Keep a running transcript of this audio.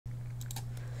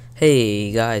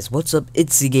Hey guys, what's up?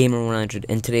 It's the Gamer100,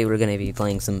 and today we're gonna be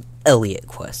playing some Elliot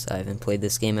Quest. I haven't played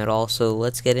this game at all, so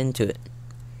let's get into it.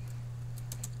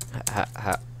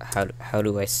 How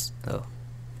do oh,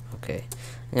 okay.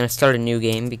 I'm gonna start a new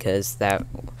game because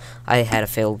I had a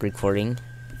failed recording,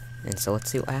 and so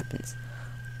let's see what happens.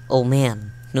 Oh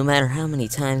man, no matter how many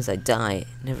times I die, it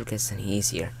never gets any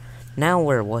easier. Now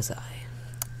where was I?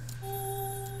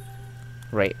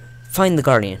 Right, find the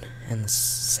Guardian and the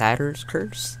Satyr's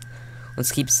Curse.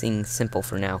 Let's keep things simple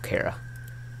for now, Kara.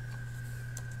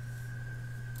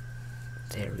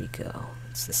 There we go.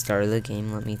 It's the start of the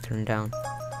game. Let me turn down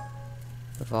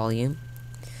the volume.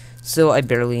 So I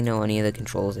barely know any of the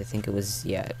controls. I think it was,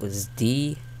 yeah, it was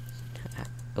D.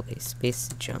 Okay, space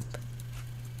to jump.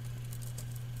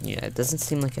 Yeah, it doesn't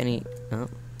seem like any. Oh,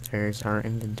 there's our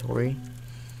inventory.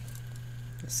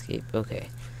 Escape. Okay.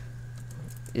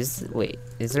 Wait,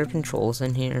 is there controls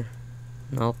in here?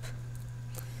 Nope.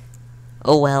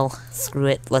 Oh well, screw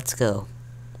it, let's go.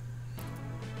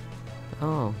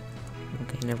 Oh,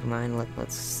 okay, never mind,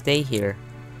 let's stay here.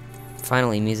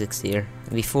 Finally, music's here.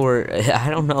 Before, I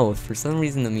don't know, for some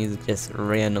reason the music just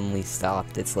randomly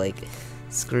stopped. It's like,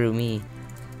 screw me.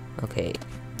 Okay,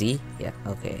 D? Yeah,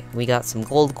 okay. We got some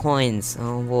gold coins,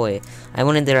 oh boy. I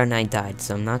went in there and I died,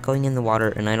 so I'm not going in the water,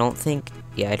 and I don't think,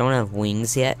 yeah, I don't have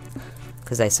wings yet.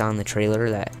 Because I saw in the trailer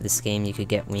that this game you could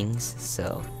get wings,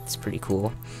 so it's pretty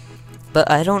cool. But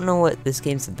I don't know what this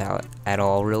game's about at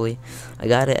all, really. I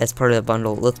got it as part of the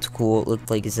bundle. It looked cool. It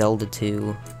looked like Zelda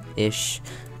 2-ish.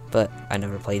 But I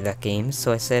never played that game,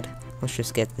 so I said, let's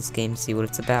just get this game, see what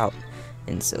it's about.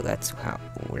 And so that's how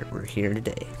we're here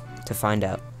today, to find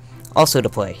out. Also to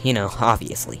play, you know,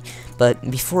 obviously. But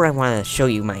before I want to show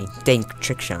you my dank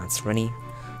trick shots. Ready?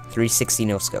 360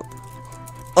 no scope.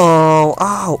 Oh,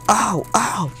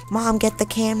 Mom, get the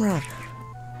camera.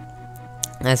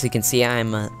 As you can see,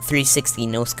 I'm a 360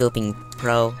 no-scoping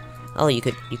pro. Oh, you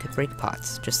could break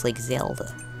pots, just like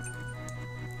Zelda.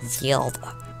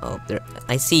 Zelda. Oh, there.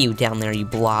 I see you down there, you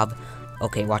blob.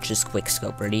 Okay, watch this quick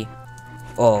scope. Ready?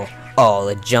 Oh,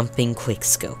 the jumping quick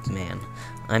scope, man.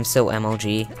 I'm so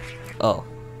MLG. Oh,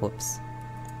 whoops.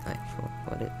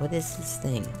 What is this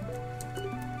thing?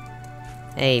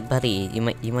 Hey, buddy, you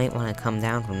might want to come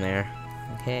down from there.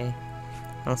 Okay.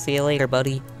 I'll see you later,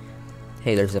 buddy.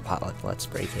 Hey, there's a potluck. Let's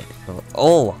break it.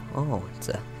 Oh, it's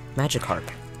a Magikarp.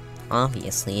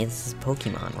 Obviously, this is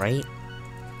Pokemon, right?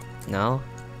 No?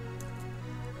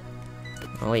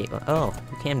 Oh, wait. Oh,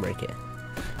 you can break it.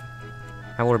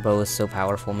 Our bow is so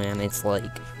powerful, man. It's like...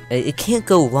 It can't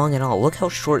go long at all. Look how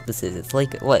short this is. It's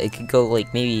like, what? It could go,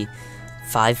 like, maybe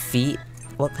 5 feet?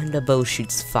 What kind of bow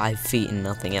shoots 5 feet and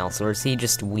nothing else? Or is he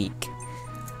just weak?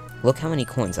 Look how many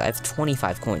coins. I have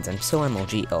 25 coins. I'm so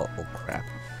MLG. Oh crap.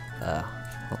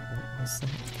 What was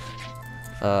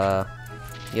that?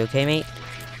 You okay, mate?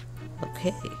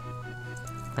 Okay.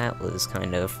 That was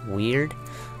kind of weird.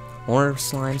 More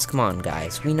slimes? Come on,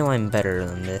 guys. We know I'm better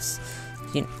than this.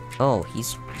 Oh,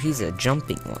 he's a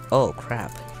jumping one. Oh,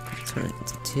 crap. He turned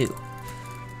into 2.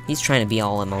 He's trying to be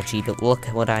all MLG, but look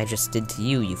what I just did to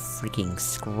you, you freaking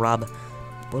scrub.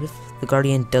 What if the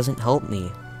Guardian doesn't help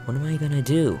me? What am I gonna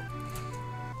do?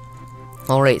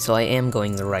 Alright, so I am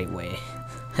going the right way.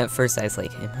 At first I was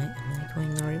like, am I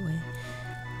going the right way?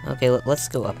 Okay, let's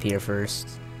go up here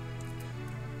first.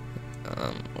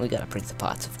 We gotta break the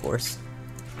pots, of course.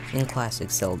 In classic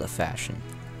Zelda fashion.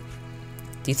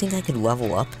 Do you think I could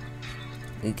level up?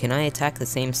 Can I attack the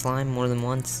same slime more than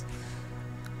once?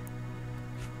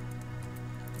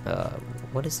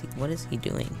 What is he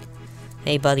doing?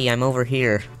 Hey buddy, I'm over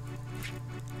here.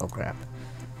 Oh crap.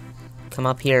 Come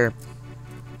up here.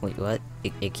 Wait, what?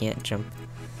 It can't jump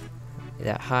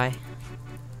that high.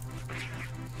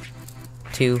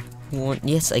 2, 1.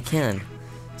 Yes, I can.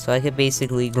 So I could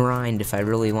basically grind if I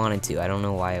really wanted to. I don't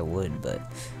know why I would, but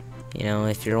you know,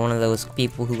 if you're one of those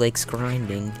people who likes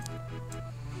grinding,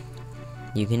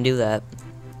 you can do that.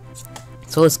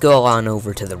 So let's go on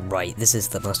over to the right. This is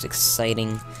the most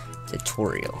exciting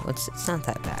tutorial. It's not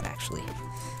that bad, actually.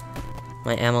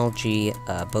 My MLG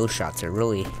bow shots are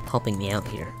really helping me out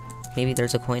here. Maybe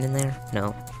there's a coin in there?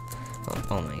 No.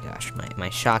 Oh my gosh, my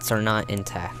shots are not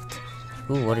intact.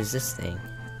 Ooh, what is this thing?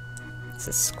 It's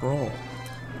a scroll.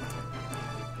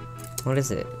 What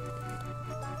is it?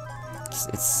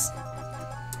 It's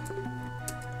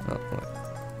oh,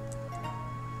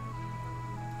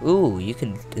 what? Ooh, you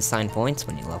could assign points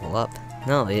when you level up.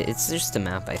 No, it's just a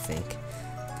map, I think.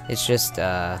 It's just,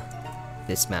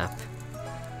 this map.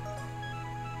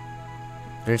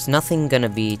 There's nothing gonna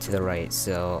be to the right,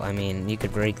 so, I mean, you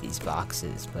could break these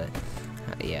boxes, but,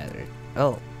 yeah,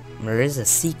 oh, there is a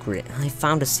secret. I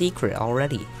found a secret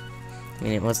already. I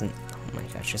mean, it wasn't... Oh my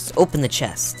gosh, just open the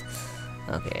chest.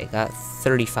 Okay, I got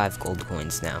 35 gold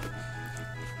coins now.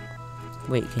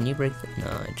 Wait, can you break the... No,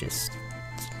 it just...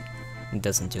 It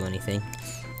doesn't do anything.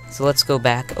 So let's go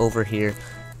back over here.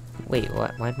 Wait,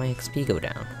 why'd my XP go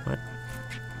down? What?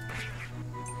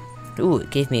 Ooh, it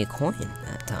gave me a coin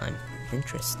that time.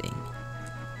 Interesting.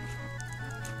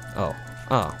 Oh.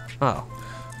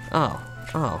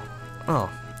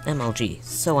 MLG.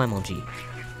 So MLG.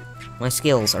 My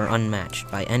skills are unmatched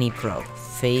by any pro.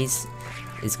 FaZe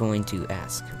is going to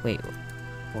ask. Wait,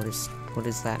 what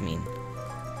does that mean?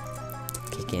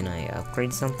 Okay, can I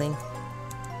upgrade something?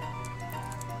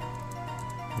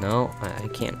 No, I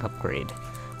can't upgrade.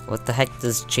 What the heck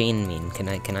does chain mean? Can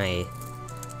I...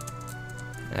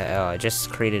 oh, I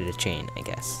just created a chain, I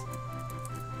guess.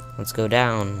 Let's go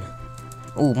down.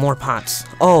 Ooh, more pots.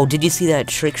 Oh, did you see that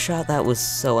trick shot? That was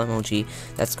so MLG.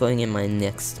 That's going in my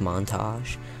next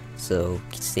montage. So,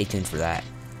 stay tuned for that.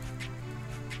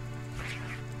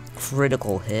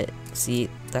 Critical hit. See,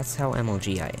 that's how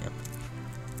MLG I am.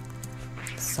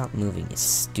 Stop moving, you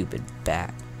stupid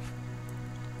bat.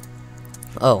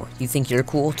 Oh, you think you're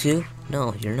cool too?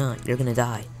 No, you're not. You're gonna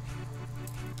die.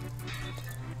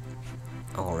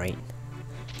 Alright.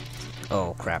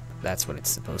 Oh crap, that's what it's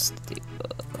supposed to do.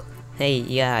 Hey,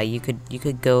 yeah, you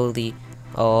could go the...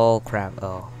 Oh crap,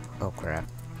 oh crap.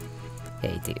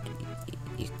 Hey dude,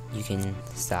 you can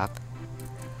stop.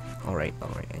 Alright,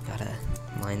 I gotta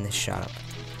line this shot up.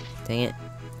 Dang it,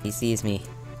 he sees me.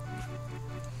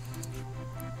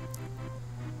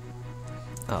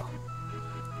 Oh.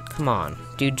 Come on,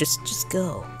 dude, just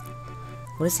go.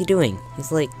 What is he doing?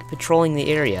 He's like patrolling the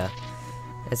area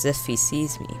as if he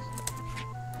sees me.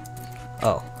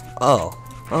 Oh.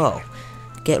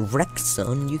 Get wrecked,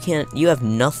 son. You have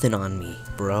nothing on me,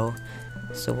 bro.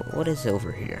 So what is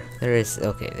over here? There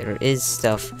is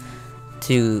stuff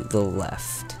to the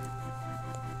left.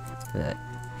 But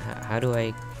how do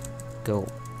I go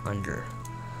under?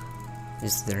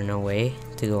 Is there no way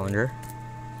to go under?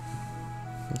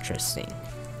 Interesting.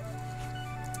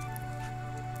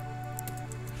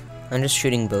 I'm just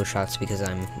shooting bow shots because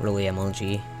I'm really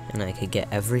MLG, and I could get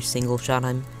every single shot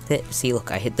I'm hit. See,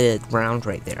 look, I hit the ground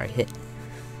right there. I hit.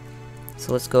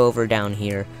 So let's go over down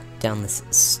here, down this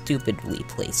stupidly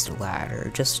placed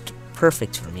ladder. Just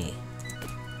perfect for me.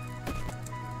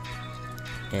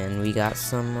 And we got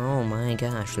some, oh my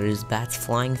gosh, there's bats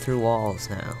flying through walls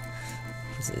now.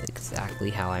 This is exactly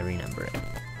how I remember it.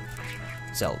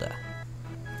 Zelda.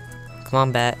 Come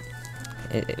on, bat.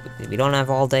 We don't have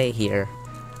all day here.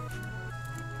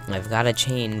 I've got a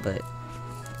chain, but,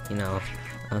 you know,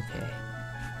 okay.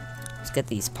 Let's get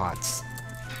these pots.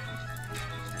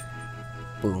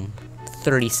 Boom.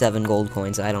 37 gold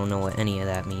coins. I don't know what any of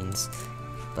that means.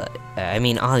 But, I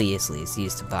mean, obviously it's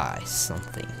used to buy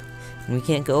something. And we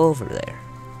can't go over there.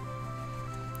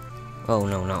 Oh,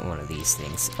 no, not one of these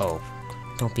things. Oh,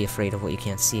 don't be afraid of what you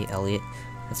can't see, Elliot.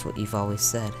 That's what you've always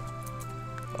said.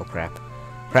 Oh, crap.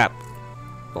 Crap.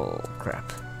 Oh,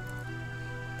 crap.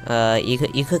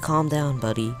 You could calm down,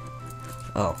 buddy.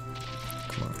 Oh,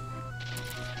 come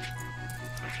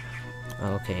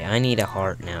on. Okay, I need a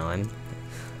heart now. I'm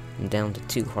down to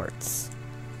 2 hearts.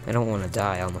 I don't want to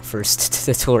die on the first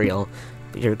tutorial,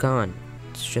 but you're gone.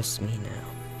 It's just me now.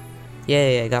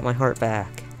 Yay, I got my heart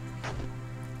back.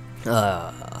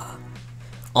 Oh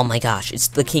my gosh, it's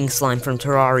the King Slime from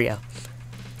Terraria.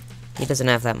 He doesn't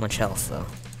have that much health, though.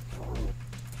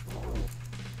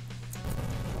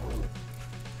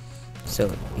 So,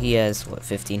 he has, what,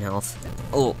 15 health?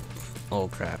 Oh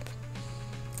crap.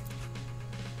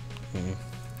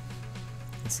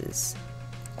 This is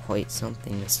quite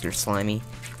something, Mr. Slimy.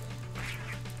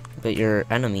 But your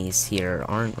enemies here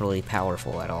aren't really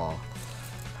powerful at all.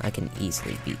 I can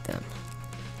easily beat them.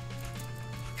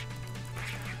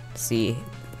 See?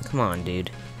 Come on,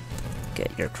 dude.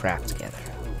 Get your crap together.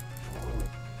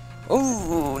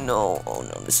 Oh no,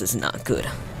 this is not good.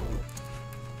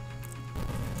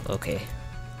 Okay.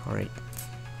 Alright.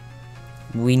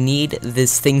 We need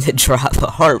this thing to drop a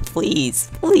heart, please.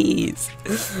 Please.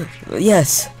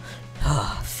 Yes.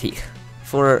 Ah, phew.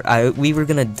 We were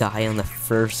gonna die on the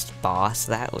first boss.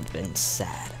 That would've been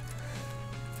sad.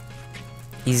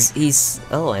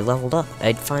 Oh, I leveled up.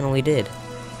 I finally did.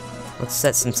 Let's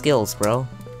set some skills, bro.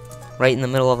 Right in the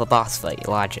middle of a boss fight.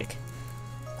 Logic.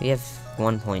 We have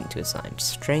 1 point to assign.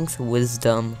 Strength,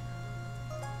 wisdom.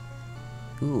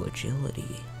 Ooh,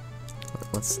 agility.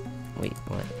 Wait,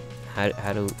 what?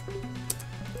 How do...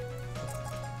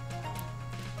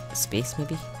 Space,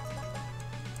 maybe?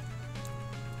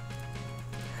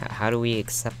 How do we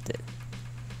accept it?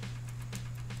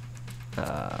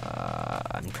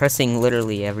 I'm pressing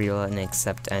literally every button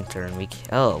except enter, and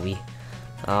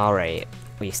alright,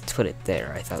 we put it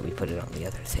there. I thought we put it on the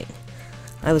other thing.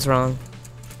 I was wrong.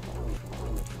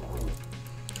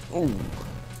 Ooh.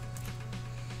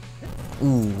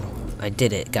 Ooh, I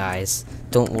did it, guys.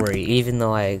 Don't worry, even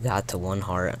though I got to 1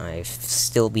 heart, I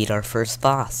still beat our first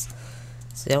boss.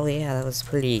 So yeah, that was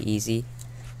pretty easy.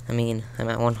 I mean, I'm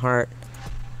at 1 heart.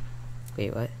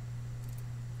 Wait, what?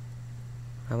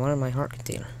 I wanted my heart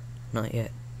container. Not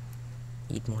yet.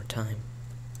 Need more time.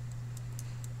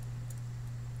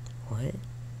 What?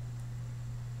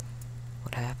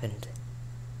 What happened?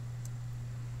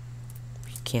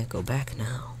 We can't go back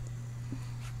now.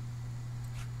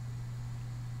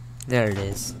 There it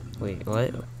is. Wait,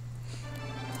 what?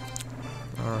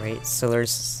 Alright, so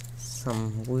there's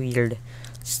some weird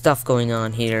stuff going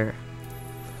on here.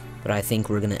 But I think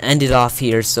we're gonna end it off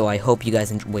here, so I hope you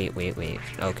guys wait.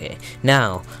 Okay.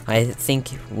 Now, I think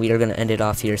we are gonna end it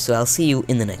off here, so I'll see you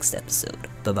in the next episode.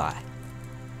 Bye-bye.